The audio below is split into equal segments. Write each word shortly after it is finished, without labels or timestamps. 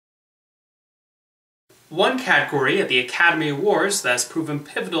One category at the Academy Awards that has proven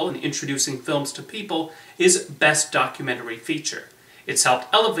pivotal in introducing films to people is Best Documentary Feature. It's helped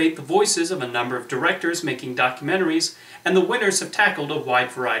elevate the voices of a number of directors making documentaries, and the winners have tackled a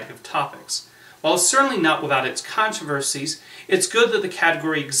wide variety of topics. While it's certainly not without its controversies, it's good that the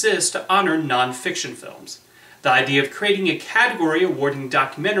category exists to honor non-fiction films. The idea of creating a category awarding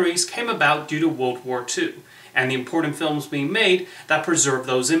documentaries came about due to World War II, and the important films being made that preserve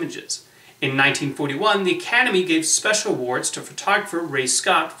those images. In 1941, the Academy gave special awards to photographer Ray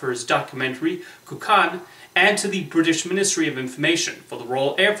Scott for his documentary Kukan, and to the British Ministry of Information for the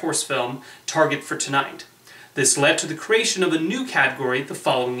Royal Air Force film Target for Tonight. This led to the creation of a new category the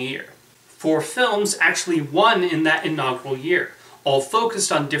following year. 4 films actually won in that inaugural year, all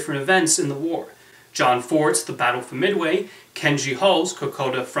focused on different events in the war. John Ford's The Battle for Midway, Kenji Hall's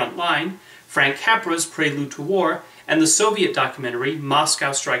Kokoda Front Line, Frank Capra's Prelude to War, and the Soviet documentary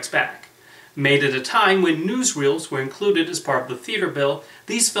Moscow Strikes Back. Made at a time when newsreels were included as part of the theater bill,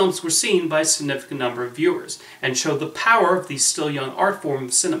 these films were seen by a significant number of viewers, and showed the power of the still young art form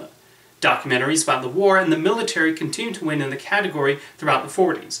of cinema. Documentaries about the war and the military continued to win in the category throughout the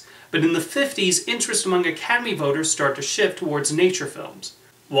 40s, but in the 50s, interest among Academy voters started to shift towards nature films.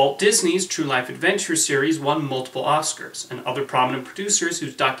 Walt Disney's True Life Adventure series won multiple Oscars, and other prominent producers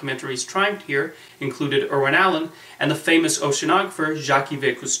whose documentaries triumphed here included Irwin Allen and the famous oceanographer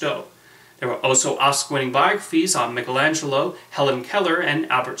Jacques-Yves Cousteau. There were also Oscar-winning biographies on Michelangelo, Helen Keller, and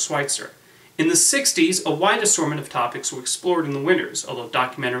Albert Schweitzer. In the 60s, a wide assortment of topics were explored in the winners, although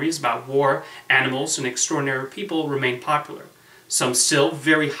documentaries about war, animals, and extraordinary people remained popular. Some still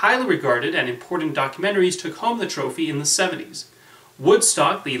very highly regarded and important documentaries took home the trophy in the 70s.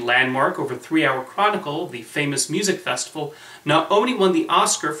 Woodstock, the landmark over 3-hour chronicle of the famous music festival, not only won the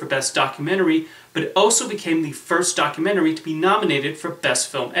Oscar for Best Documentary, but it also became the first documentary to be nominated for Best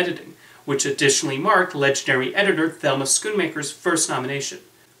Film Editing, which additionally marked legendary editor Thelma Schoonmaker's first nomination.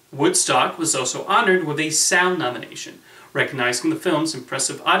 Woodstock was also honored with a Sound nomination, recognizing the film's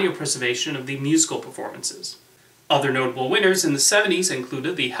impressive audio preservation of the musical performances. Other notable winners in the 70s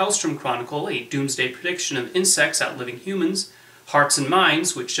included the Hellstrom Chronicle, a doomsday prediction of insects outliving humans, Hearts and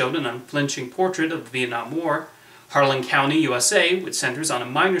Minds, which showed an unflinching portrait of the Vietnam War, Harlan County, USA, which centers on a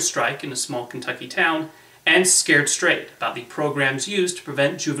miners' strike in a small Kentucky town, and Scared Straight, about the programs used to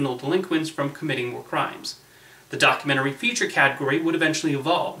prevent juvenile delinquents from committing war crimes. The documentary feature category would eventually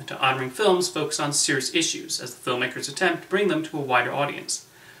evolve into honoring films focused on serious issues as the filmmakers attempt to bring them to a wider audience.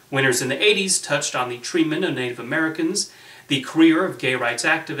 Winners in the 80s touched on the treatment of Native Americans, the career of gay rights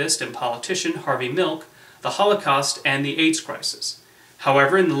activist and politician Harvey Milk, the Holocaust, and the AIDS crisis.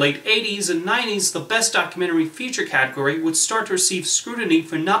 However, in the late 80s and 90s, the Best Documentary Feature category would start to receive scrutiny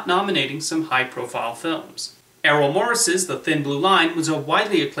for not nominating some high-profile films. Errol Morris's The Thin Blue Line was a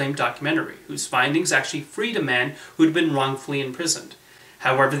widely acclaimed documentary, whose findings actually freed a man who had been wrongfully imprisoned.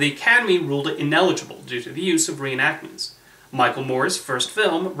 However, the Academy ruled it ineligible due to the use of reenactments. Michael Moore's first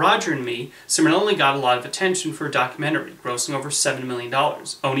film, Roger and Me, similarly got a lot of attention for a documentary, grossing over $7 million,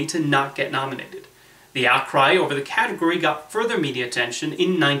 only to not get nominated. The outcry over the category got further media attention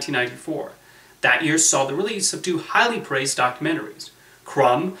in 1994. That year saw the release of 2 highly praised documentaries,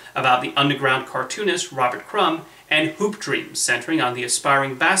 Crumb, about the underground cartoonist Robert Crumb, and Hoop Dreams, centering on the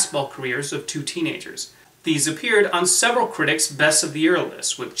aspiring basketball careers of 2 teenagers. These appeared on several critics' Best of the Year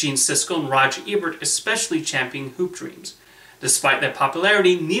lists, with Gene Siskel and Roger Ebert especially championing Hoop Dreams. Despite their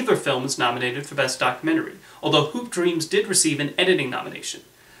popularity, neither film was nominated for Best Documentary, although Hoop Dreams did receive an editing nomination.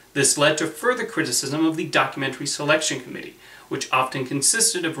 This led to further criticism of the Documentary Selection Committee, which often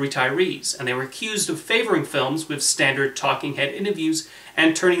consisted of retirees, and they were accused of favoring films with standard talking head interviews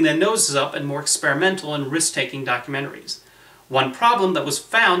and turning their noses up at more experimental and risk-taking documentaries. One problem that was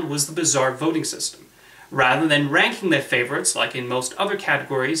found was the bizarre voting system. Rather than ranking their favorites, like in most other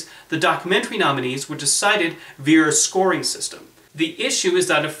categories, the documentary nominees were decided via a scoring system. The issue is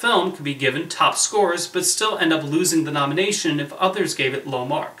that a film could be given top scores but still end up losing the nomination if others gave it low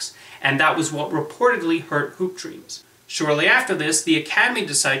marks, and that was what reportedly hurt Hoop Dreams. Shortly after this, the Academy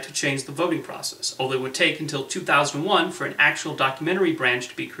decided to change the voting process, although it would take until 2001 for an actual documentary branch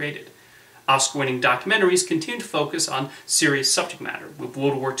to be created. Oscar-winning documentaries continue to focus on serious subject matter, with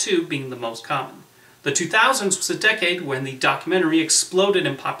World War II being the most common. The 2000s was a decade when the documentary exploded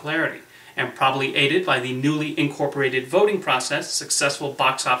in popularity, and probably aided by the newly incorporated voting process, successful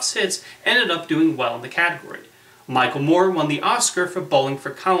box office hits ended up doing well in the category. Michael Moore won the Oscar for Bowling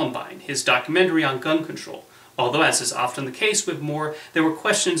for Columbine, his documentary on gun control, although as is often the case with Moore, there were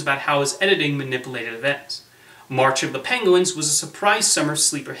questions about how his editing manipulated events. March of the Penguins was a surprise summer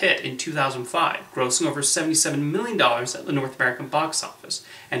sleeper hit in 2005, grossing over $77 million at the North American box office,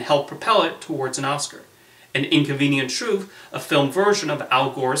 and helped propel it towards an Oscar. An Inconvenient Truth, a film version of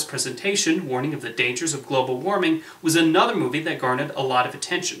Al Gore's presentation warning of the dangers of global warming, was another movie that garnered a lot of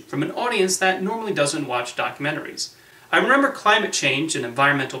attention from an audience that normally doesn't watch documentaries. I remember climate change and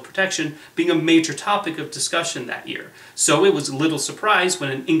environmental protection being a major topic of discussion that year, so it was little surprise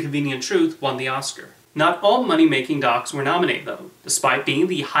when An Inconvenient Truth won the Oscar. Not all money-making docs were nominated, though. Despite being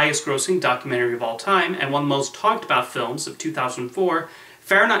the highest-grossing documentary of all time and one of the most talked-about films of 2004,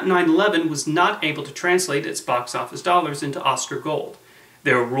 Fahrenheit 9/11 was not able to translate its box office dollars into Oscar gold.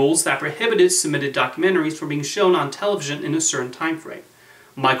 There were rules that prohibited submitted documentaries from being shown on television in a certain time frame.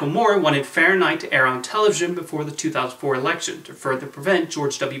 Michael Moore wanted Fahrenheit to air on television before the 2004 election to further prevent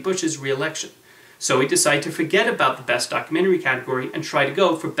George W. Bush's re-election. So he decided to forget about the Best Documentary category and try to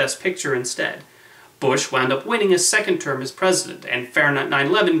go for Best Picture instead. Bush wound up winning his second term as president, and Fahrenheit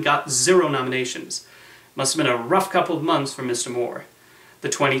 9/11 got 0 nominations. Must have been a rough couple of months for Mr. Moore. The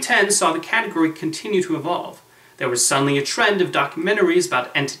 2010s saw the category continue to evolve. There was suddenly a trend of documentaries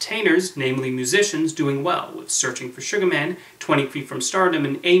about entertainers, namely musicians, doing well, with Searching for Sugar Man, 20 Feet from Stardom,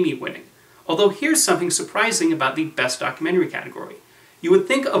 and Amy winning. Although here's something surprising about the Best Documentary category. You would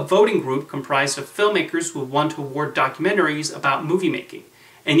think a voting group comprised of filmmakers would want to award documentaries about movie making,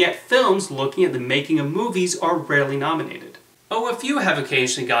 and yet films looking at the making of movies are rarely nominated. Oh, a few have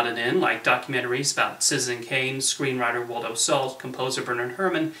occasionally gotten in, like documentaries about Citizen Kane, screenwriter Waldo Salt, composer Bernard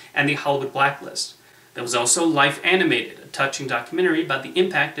Herrmann, and the Hollywood Blacklist. There was also Life Animated, a touching documentary about the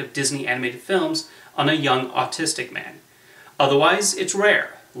impact of Disney animated films on a young autistic man. Otherwise, it's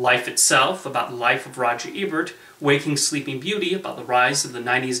rare. Life Itself, about the life of Roger Ebert, Waking Sleeping Beauty, about the rise of the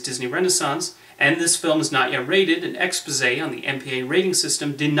 90s Disney Renaissance, and This Film Is Not Yet Rated, an exposé on the MPA rating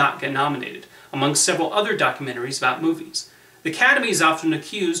system, did not get nominated, among several other documentaries about movies. The Academy is often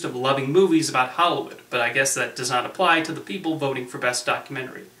accused of loving movies about Hollywood, but I guess that does not apply to the people voting for Best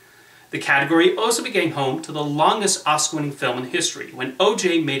Documentary. The category also became home to the longest Oscar-winning film in history, when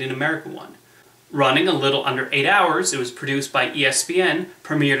O.J. Made in America won. Running a little under 8 hours, it was produced by ESPN,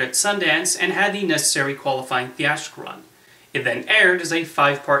 premiered at Sundance, and had the necessary qualifying theatrical run. It then aired as a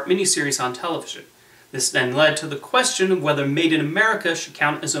 5-part miniseries on television. This then led to the question of whether Made in America should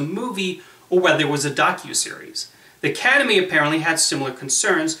count as a movie or whether it was a docuseries. The Academy apparently had similar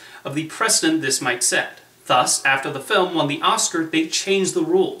concerns of the precedent this might set. Thus, after the film won the Oscar, they changed the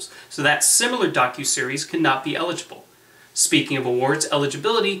rules so that similar docuseries cannot be eligible. Speaking of awards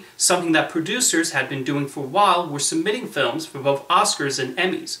eligibility, something that producers had been doing for a while were submitting films for both Oscars and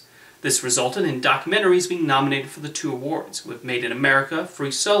Emmys. This resulted in documentaries being nominated for the 2 awards, with Made in America,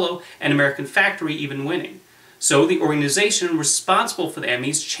 Free Solo, and American Factory even winning. So the organization responsible for the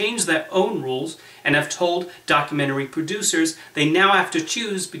Emmys changed their own rules and have told documentary producers they now have to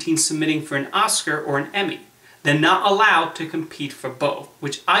choose between submitting for an Oscar or an Emmy. They're not allowed to compete for both,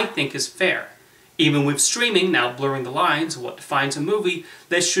 which I think is fair. Even with streaming now blurring the lines of what defines a movie,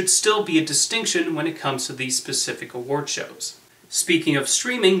 there should still be a distinction when it comes to these specific award shows. Speaking of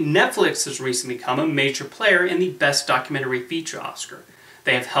streaming, Netflix has recently become a major player in the Best Documentary Feature Oscar.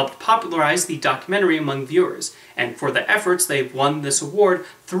 They have helped popularize the documentary among viewers, and for their efforts they have won this award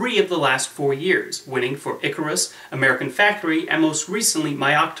 3 of the last 4 years, winning for Icarus, American Factory, and most recently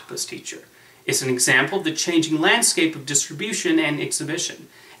My Octopus Teacher. It's an example of the changing landscape of distribution and exhibition,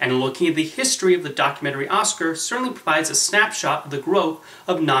 and looking at the history of the documentary Oscar certainly provides a snapshot of the growth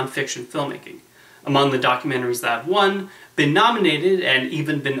of nonfiction filmmaking. Among the documentaries that have won, been nominated, and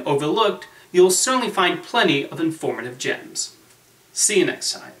even been overlooked, you'll certainly find plenty of informative gems. See you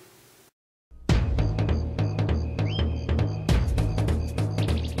next time.